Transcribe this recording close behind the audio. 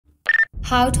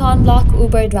How to unblock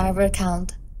Uber driver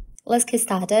account. Let's get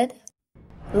started.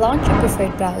 Launch your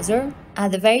preferred browser.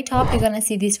 At the very top, you're gonna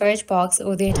see the search box.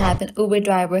 Over there, type in Uber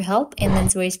driver help and then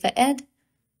search for it.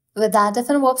 With that,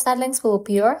 different website links will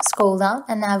appear. Scroll down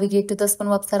and navigate to this one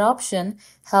website option,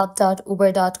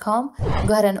 help.uber.com.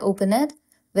 Go ahead and open it.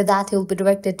 With that, you'll be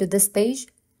directed to this page.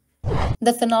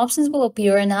 Different options will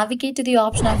appear and navigate to the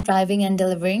option of driving and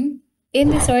delivering. In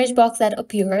the search box that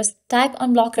appears, type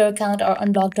unblock your account or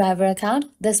unblock driver account.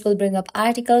 This will bring up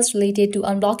articles related to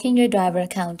unblocking your driver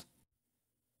account.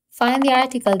 Find the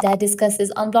article that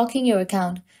discusses unblocking your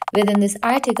account. Within this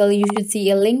article, you should see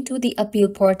a link to the appeal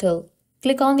portal.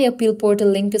 Click on the appeal portal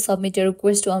link to submit your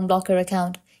request to unblock your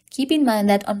account. Keep in mind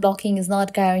that unblocking is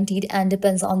not guaranteed and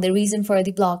depends on the reason for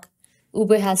the block.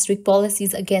 Uber has strict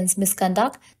policies against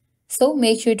misconduct, so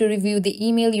make sure to review the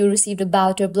email you received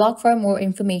about your block for more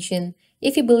information.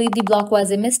 If you believe the block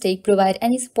was a mistake, provide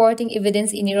any supporting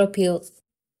evidence in your appeal.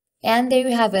 And there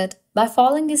you have it. By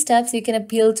following these steps, you can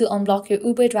appeal to unblock your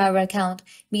Uber driver account.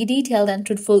 Be detailed and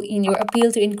truthful in your appeal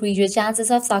to increase your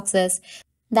chances of success.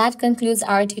 That concludes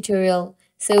our tutorial.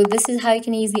 So this is how you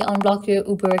can easily unblock your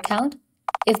Uber account.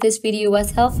 If this video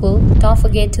was helpful, don't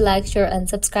forget to like, share and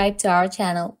subscribe to our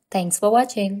channel. Thanks for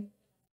watching.